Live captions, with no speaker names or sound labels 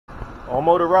All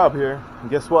Motor Rob here, and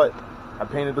guess what? I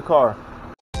painted the car.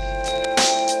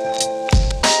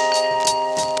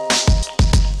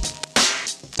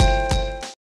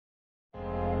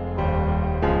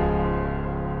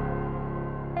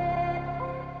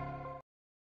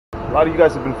 A lot of you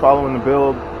guys have been following the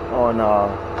build on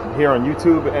here on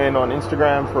YouTube and on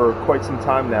Instagram for quite some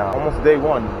time now. Almost day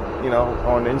one, you know,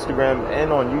 on Instagram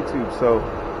and on YouTube. So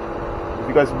if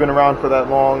you guys have been around for that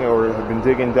long or have been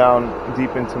digging down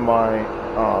deep into my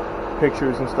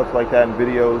pictures and stuff like that and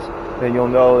videos, then you'll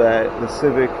know that the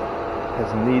Civic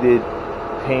has needed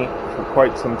paint for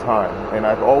quite some time. And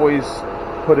I've always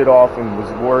put it off and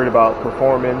was worried about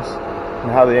performance and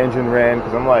how the engine ran,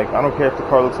 because I'm like, I don't care if the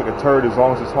car looks like a turd as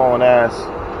long as it's hauling ass,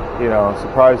 you know,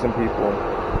 surprising people.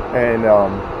 And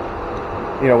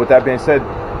you know, with that being said,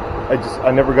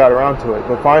 I never got around to it.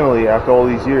 But finally, after all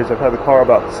these years, I've had the car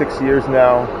about 6 years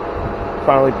now,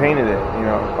 finally painted it, you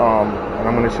know, and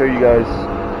I'm going to show you guys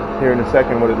here in a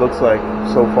second what it looks like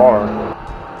so far.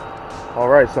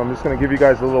 Alright, so I'm just going to give you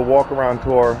guys a little walk around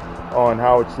tour on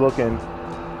how it's looking.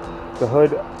 The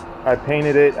hood, I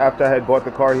painted it after I had bought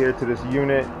the car here to this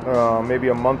unit maybe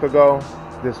a month ago,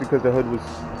 just because the hood was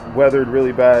weathered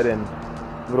really bad and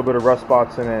a little bit of rust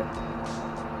spots in it.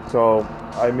 So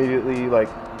I immediately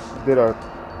did a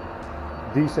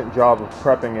decent job of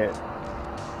prepping it,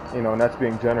 you know, and that's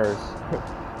being generous.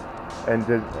 and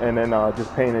then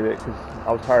just painted it because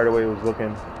I was tired of the way it was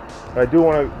looking. But I do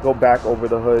want to go back over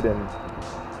the hood and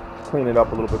clean it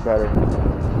up a little bit better.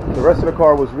 The rest of the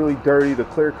car was really dirty. The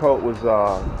clear coat was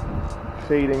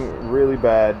fading really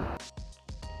bad,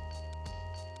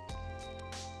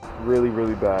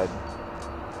 really bad.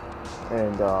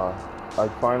 And I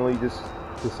finally just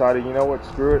decided, you know what,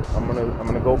 screw it. I'm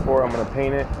gonna go for it. I'm gonna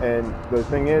paint it. And the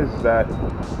thing is that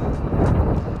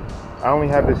I only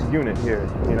have this unit here,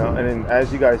 you know, and then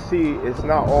as you guys see, it's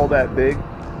not all that big,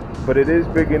 but it is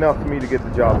big enough for me to get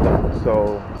the job done.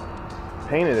 So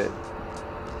painted it.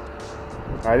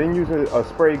 I didn't use a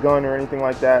spray gun or anything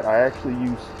like that. I actually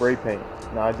used spray paint.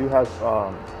 Now I do have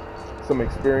some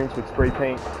experience with spray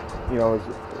paint, you know,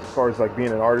 as far as like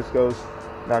being an artist goes.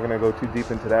 Not gonna go too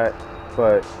deep into that,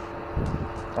 but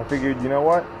I figured, you know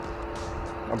what,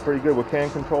 I'm pretty good with can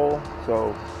control,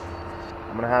 so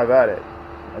I'm gonna have at it.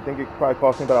 I think it probably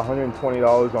cost me about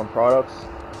 $120 on products.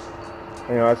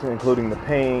 You know, that's including the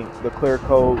paint, the clear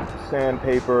coat,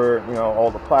 sandpaper, you know, all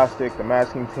the plastic, the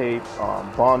masking tape,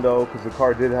 Bondo, because the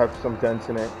car did have some dents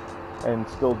in it, and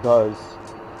still does.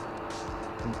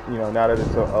 You know, now that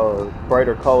it's a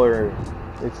brighter color,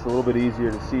 it's a little bit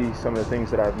easier to see some of the things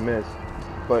that I've missed.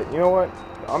 But you know what?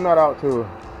 I'm not out to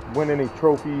win any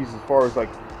trophies as far as like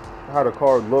how the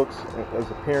car looks as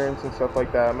appearance and stuff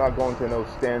like that. I'm not going to no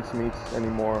stance meets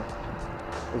anymore.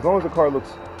 As long as the car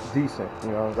looks decent,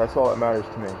 you know, that's all that matters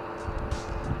to me.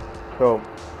 So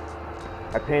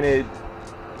I painted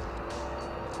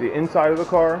the inside of the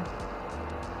car.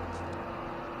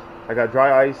 I got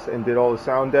dry ice and did all the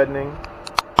sound deadening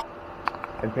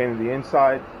and painted the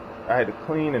inside. I had to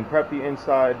clean and prep the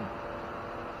inside,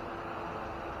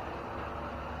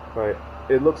 but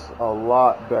it looks a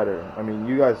lot better. I mean,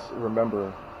 you guys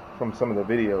remember from some of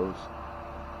the videos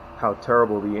how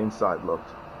terrible the inside looked.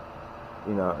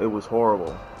 You know, it was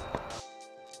horrible.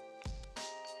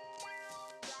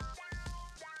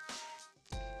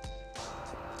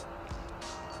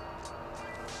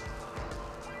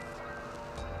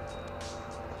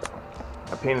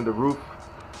 I painted the roof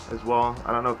as well.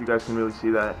 I don't know if you guys can really see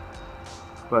that,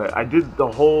 but I did the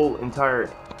whole entire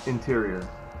interior.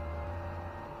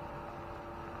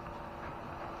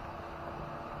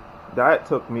 That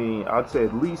took me, I'd say,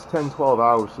 at least 10-12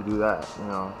 hours to do that, you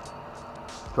know.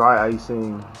 Dry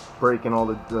icing, breaking all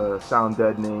the sound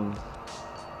deadening,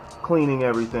 cleaning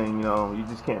everything, you know. You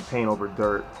just can't paint over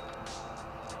dirt.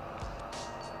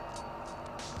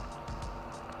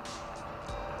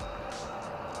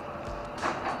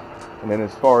 And then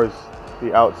as far as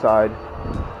the outside,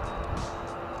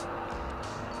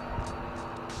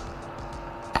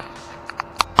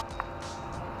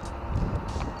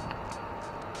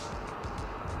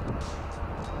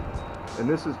 and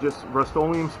this is just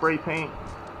Rust-Oleum spray paint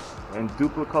and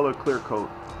dupli color clear coat.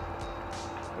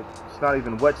 It's not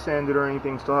even wet sanded or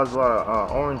anything, still has a lot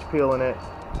of orange peel in it,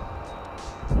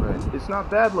 but it's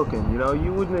not bad looking. You know,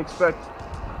 you wouldn't expect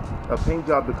a paint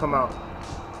job to come out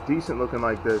decent looking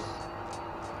like this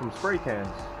from spray cans,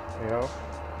 you know.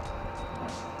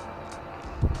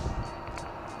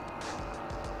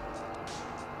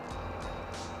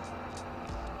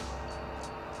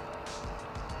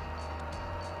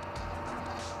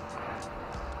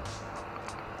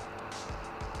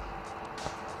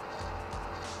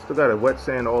 Still got to wet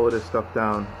sand all of this stuff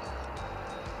down.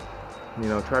 You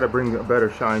know, try to bring a better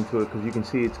shine to it, because you can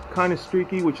see it's kind of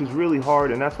streaky, which is really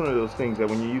hard, and that's one of those things that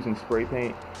when you're using spray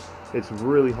paint, it's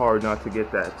really hard not to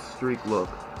get that streak look.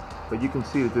 But you can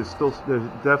see that there's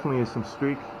definitely some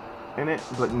streak in it,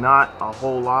 but not a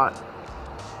whole lot,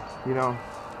 you know.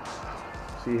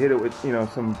 So you hit it with, you know,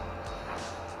 some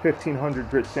 1500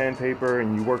 grit sandpaper,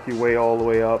 and you work your way all the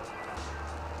way up.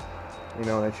 You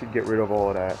know, that should get rid of all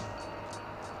of that.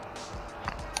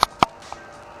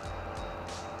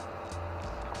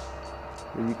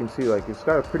 And you can see, like, it's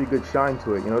got a pretty good shine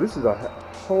to it. You know, this is a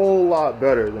whole lot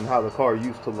better than how the car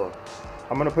used to look.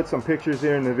 I'm gonna put some pictures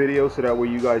here in the video so that way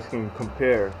you guys can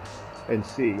compare and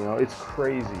see. You know, it's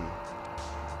crazy.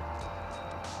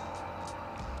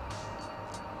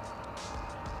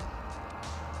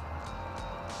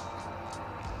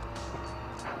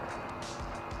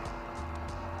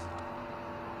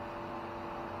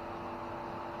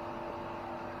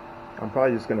 I'm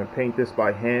probably just gonna paint this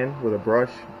by hand with a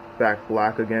brush, back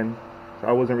black again. So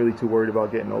I wasn't really too worried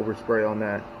about getting overspray on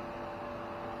that.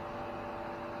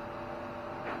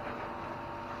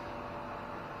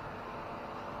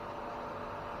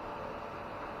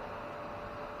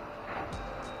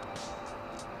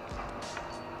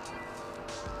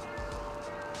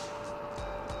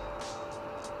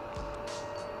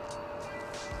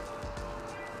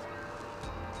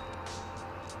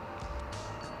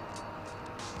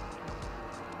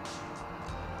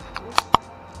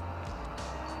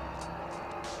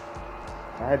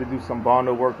 I had to do some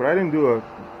Bondo work, but I didn't do a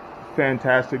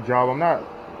fantastic job. I'm not,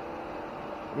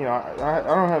 you know, I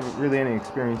don't have really any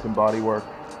experience in body work.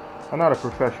 I'm not a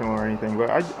professional or anything, but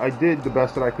I did the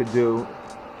best that I could do,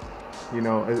 you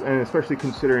know, and especially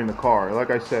considering the car. Like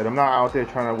I said, I'm not out there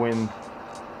trying to win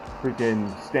freaking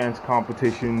stance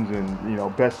competitions and, you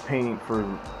know, best paint for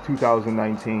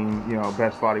 2019, you know,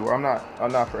 best body work.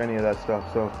 I'm not for any of that stuff.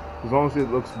 So as long as it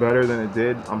looks better than it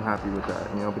did, I'm happy with that,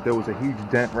 you know. But there was a huge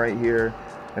dent right here,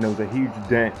 and there was a huge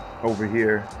dent over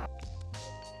here.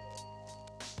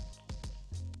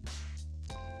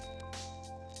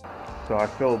 So I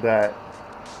filled that.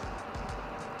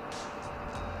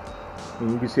 And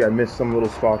you can see I missed some little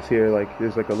spots here, like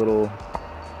there's like a little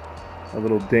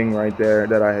ding right there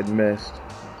that I had missed.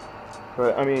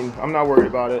 But I mean, I'm not worried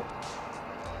about it,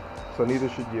 so neither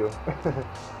should you.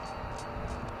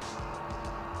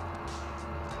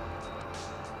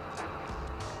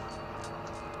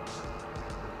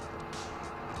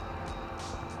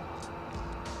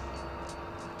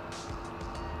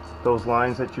 Those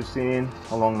lines that you're seeing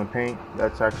along the paint,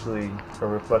 that's actually a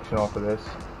reflection off of this.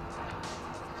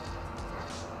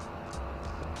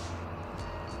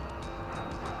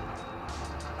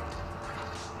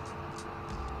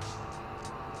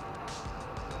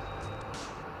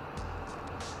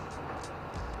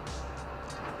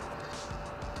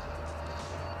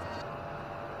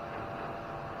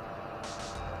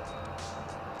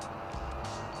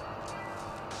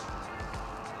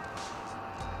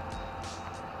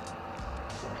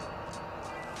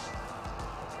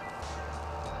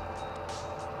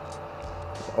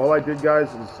 All I did, guys,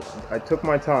 is I took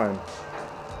my time.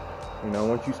 You know,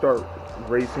 once you start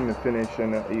racing the finish,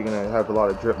 and you're gonna have a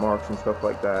lot of drip marks and stuff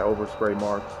like that, overspray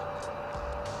marks.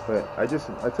 But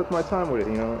I took my time with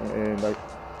it, you know, and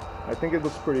I think it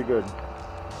looks pretty good.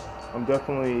 I'm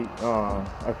definitely,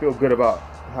 I feel good about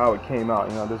how it came out.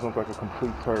 You know, it doesn't look like a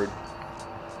complete turd.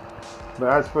 But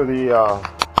as for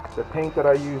the paint that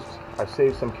I used, I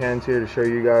saved some cans here to show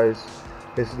you guys.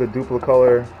 This is the dupli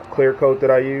clear coat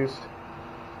that I used.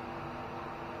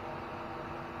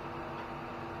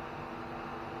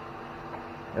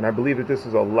 And I believe that this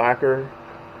is a lacquer,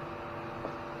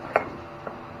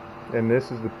 and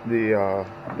this is the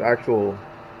actual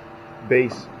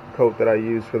base coat that I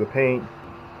use for the paint.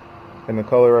 And the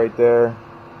color right there,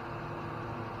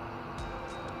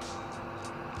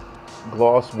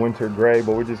 gloss winter gray,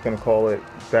 but we're just gonna call it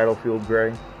battlefield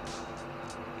gray.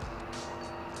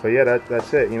 But yeah,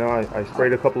 that's it. You know, I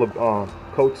sprayed a couple of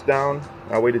coats down.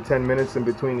 I waited 10 minutes in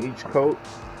between each coat.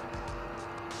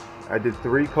 I did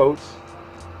 3 coats.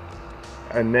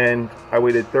 And then I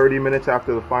waited 30 minutes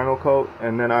after the final coat,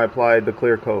 and then I applied the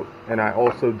clear coat. And I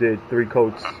also did 3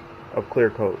 coats of clear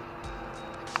coat.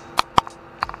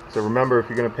 So remember, if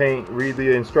you're gonna paint, read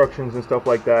the instructions and stuff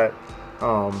like that.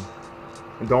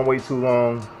 And don't wait too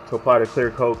long to apply the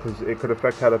clear coat, because it could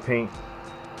affect how the paint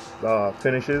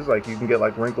finishes. Like, you can get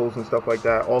like wrinkles and stuff like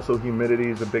that. Also, humidity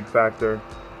is a big factor.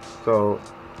 So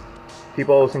keep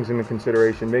all those things into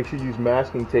consideration. Make sure you use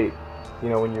masking tape, you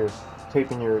know, when you're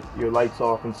taping your lights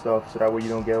off and stuff, so that way you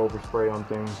don't get overspray on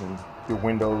things and your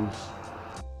windows.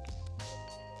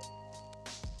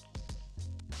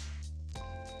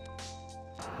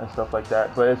 and stuff like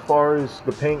that. But as far as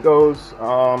the paint goes,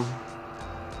 I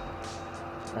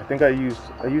think I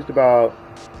used about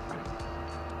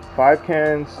 5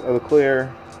 cans of the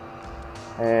clear,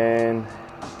 and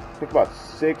I think about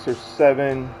 6 or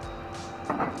 7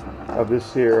 of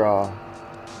this here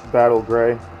battle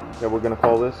gray that we're gonna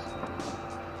call this.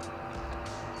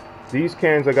 These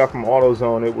cans I got from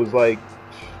AutoZone. It was like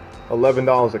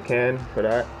 $11 a can for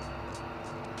that,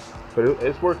 but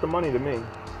it's worth the money to me.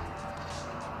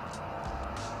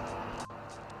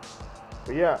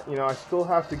 But yeah, you know, I still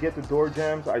have to get the door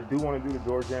jambs. I do want to do the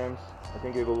door jambs. I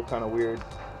think it'll look kind of weird.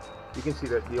 You can see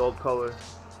that the old color.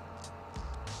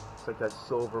 It's like that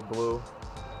silver blue.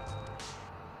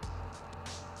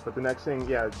 But the next thing,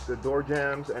 yeah, the door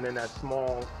jambs, and then that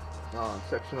small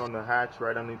section on the hatch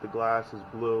right underneath the glass is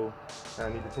blue. And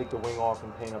I need to take the wing off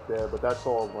and paint up there, but that's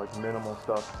all like minimal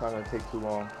stuff. It's not going to take too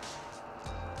long.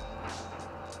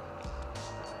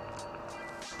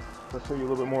 Let's show you a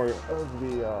little bit more of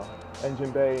the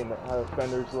engine bay and how the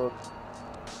fenders look.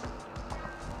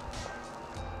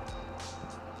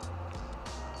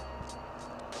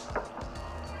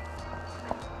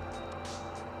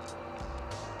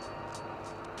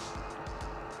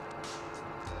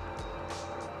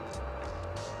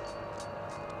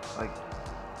 Like,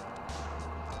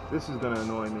 this is gonna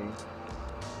annoy me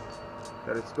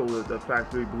that it's still the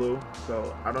factory blue,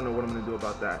 so I don't know what I'm gonna do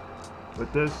about that.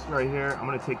 But this right here, I'm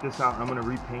gonna take this out and I'm gonna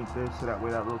repaint this so that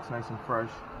way that looks nice and fresh.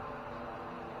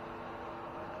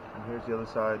 And here's the other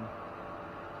side.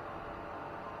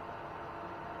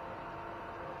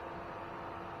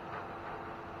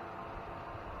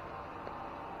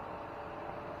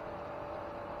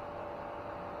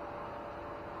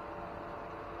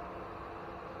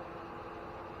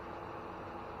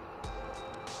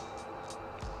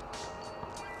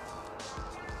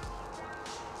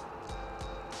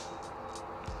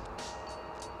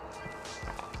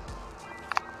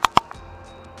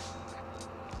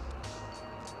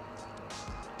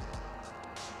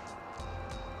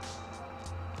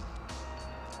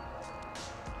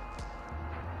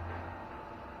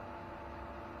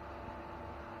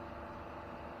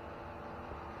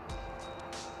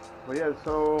 But yeah,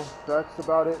 so that's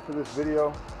about it for this video.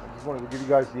 I just wanted to give you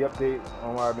guys the update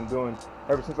on what I've been doing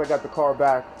ever since I got the car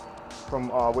back from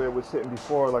where it was sitting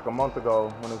before, like a month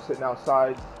ago, when it was sitting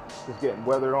outside, just getting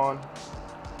weather on.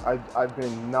 I've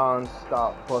been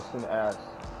non-stop busting ass,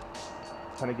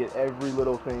 trying to get every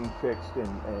little thing fixed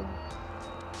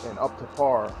and up to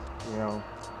par, you know,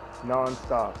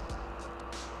 non-stop.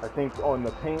 I think on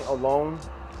the paint alone,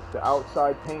 the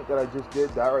outside paint that I just did,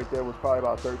 that right there was probably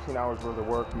about 13 hours worth of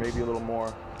work, maybe a little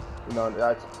more. You know,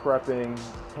 that's prepping,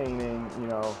 painting, you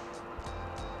know.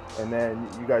 And then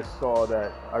you guys saw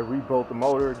that I rebuilt the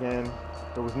motor again.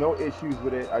 There was no issues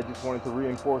with it. I just wanted to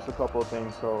reinforce a couple of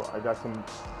things, so I got some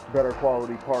better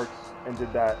quality parts and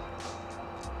did that.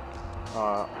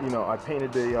 You know, I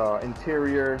painted the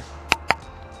interior.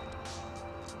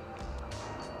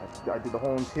 I did the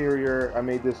whole interior. I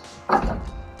made this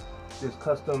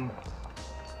custom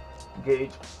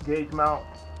gauge mount.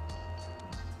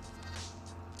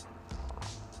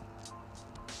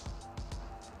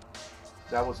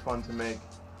 That was fun to make.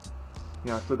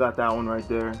 You know, I still got that one right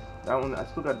there. That one, I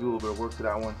still got to do a little bit of work to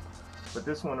that one. But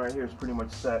this one right here is pretty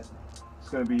much set. It's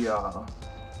going to be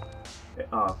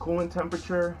coolant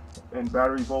temperature and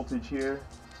battery voltage here,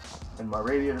 and my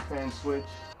radiator fan switch,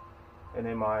 and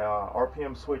then my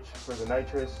RPM switch for the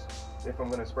nitrous, if I'm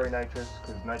going to spray nitrous,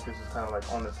 because nitrous is kind of like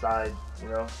on the side, you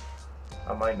know.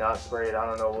 I might not spray it, I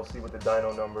don't know, we'll see what the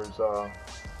dyno numbers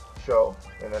show,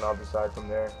 and then I'll decide from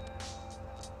there.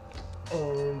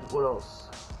 And what else?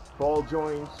 Ball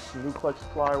joints, new clutch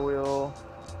flywheel,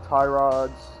 tie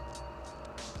rods.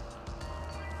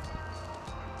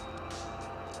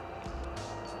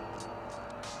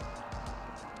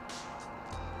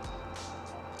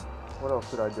 What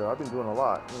else did I do? I've been doing a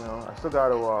lot, you know. I still got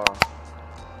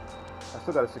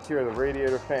to secure the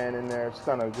radiator fan in there. It's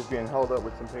kind of just being held up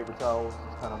with some paper towels.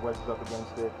 It's kind of wedged up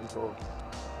against it until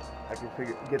I can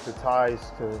get the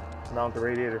ties to mount the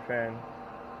radiator fan.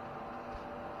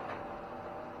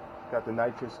 Got the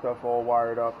nitrous stuff all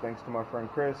wired up thanks to my friend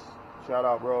Chris. Shout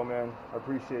out, bro, man. I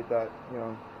appreciate that, you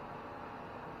know.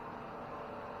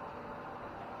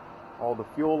 All the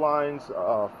fuel lines,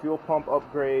 fuel pump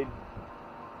upgrade.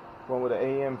 Went with an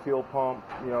AM fuel pump,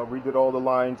 you know, redid all the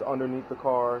lines underneath the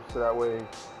car so that way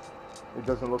it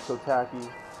doesn't look so tacky.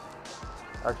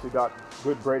 Actually got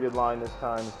good braided line this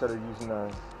time instead of using the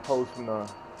hose from the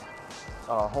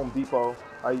Home Depot.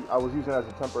 I was using it as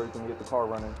a temporary thing to get the car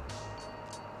running.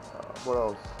 What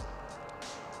else?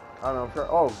 I don't know, I'm sure.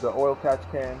 Oh, the oil catch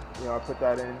can, you know, I put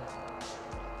that in.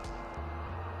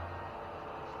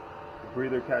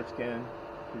 breather catch can.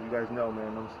 Because you guys know,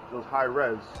 man, those high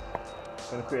revs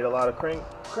gonna create a lot of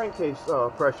crankcase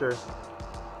pressure.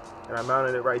 And I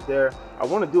mounted it right there. I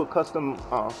want to do a custom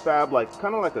fab, like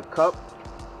kind of like a cup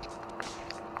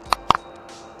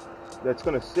that's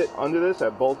gonna sit under this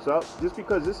that bolts up. Just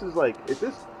because this is like, if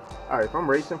I'm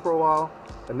racing for a while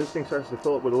and this thing starts to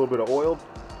fill up with a little bit of oil,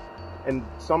 and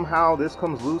somehow this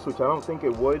comes loose, which I don't think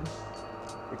it would,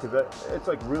 because it's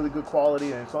like really good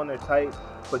quality and it's on there tight.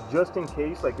 But just in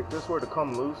case, like if this were to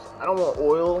come loose, I don't want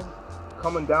oil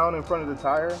coming down in front of the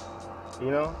tire.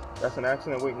 You know, that's an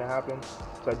accident waiting to happen.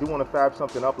 So I do want to fab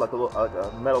something up like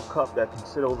a metal cup that can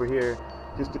sit over here,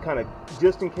 just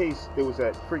in case there was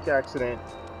that freak accident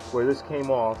where this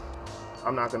came off.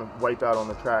 I'm not gonna wipe out on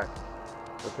the track,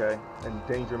 okay, and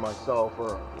endanger myself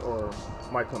or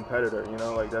my competitor. You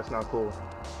know, like that's not cool.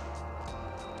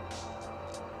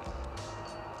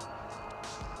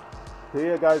 So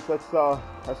yeah, guys,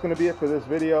 that's gonna be it for this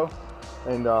video,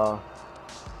 and I'll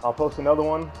post another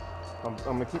one. I'm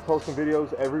gonna keep posting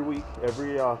videos every week,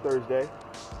 every Thursday.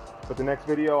 But the next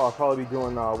video, I'll probably be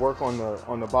doing work on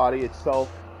the body itself.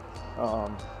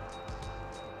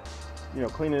 You know,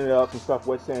 cleaning it up and stuff,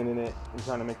 wet sanding it, and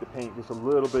trying to make the paint just a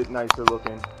little bit nicer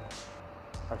looking.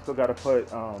 I still gotta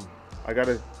put, I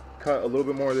gotta cut a little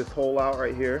bit more of this hole out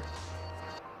right here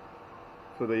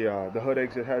for the hood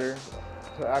exit header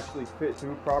to actually fit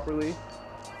through properly.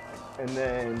 And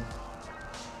then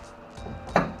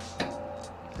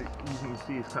you can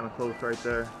see it's kind of close right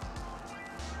there.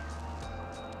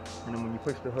 And then when you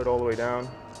push the hood all the way down,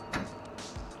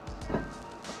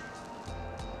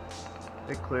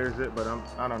 it clears it, but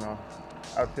I don't know.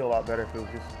 I'd feel a lot better if it was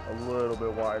just a little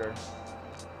bit wider.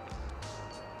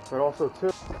 But also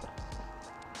too,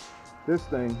 this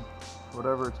thing,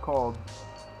 whatever it's called,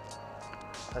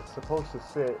 that's supposed to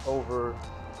sit over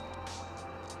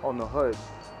on the hood.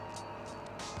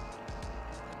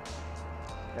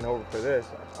 And over for this,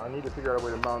 I need to figure out a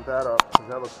way to mount that up, because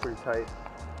that looks pretty tight.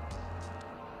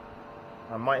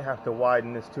 I might have to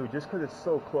widen this too, just because it's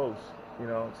so close. You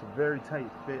know, it's a very tight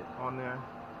fit on there.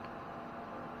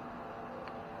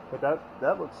 But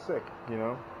that looks sick, you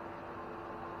know.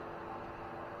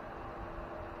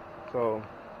 So,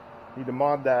 need to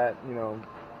mod that, you know,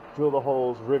 drill the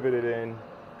holes, rivet it in.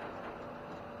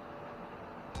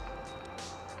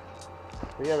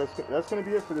 But yeah, that's going to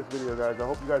be it for this video, guys. I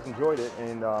hope you guys enjoyed it,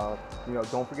 and you know,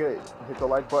 don't forget, hit the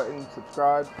like button,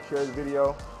 subscribe, share the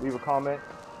video, leave a comment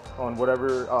on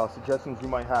whatever suggestions you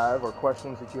might have or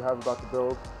questions that you have about the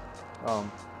build. You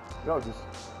know, just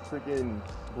freaking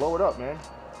blow it up, man.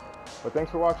 But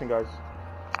thanks for watching, guys.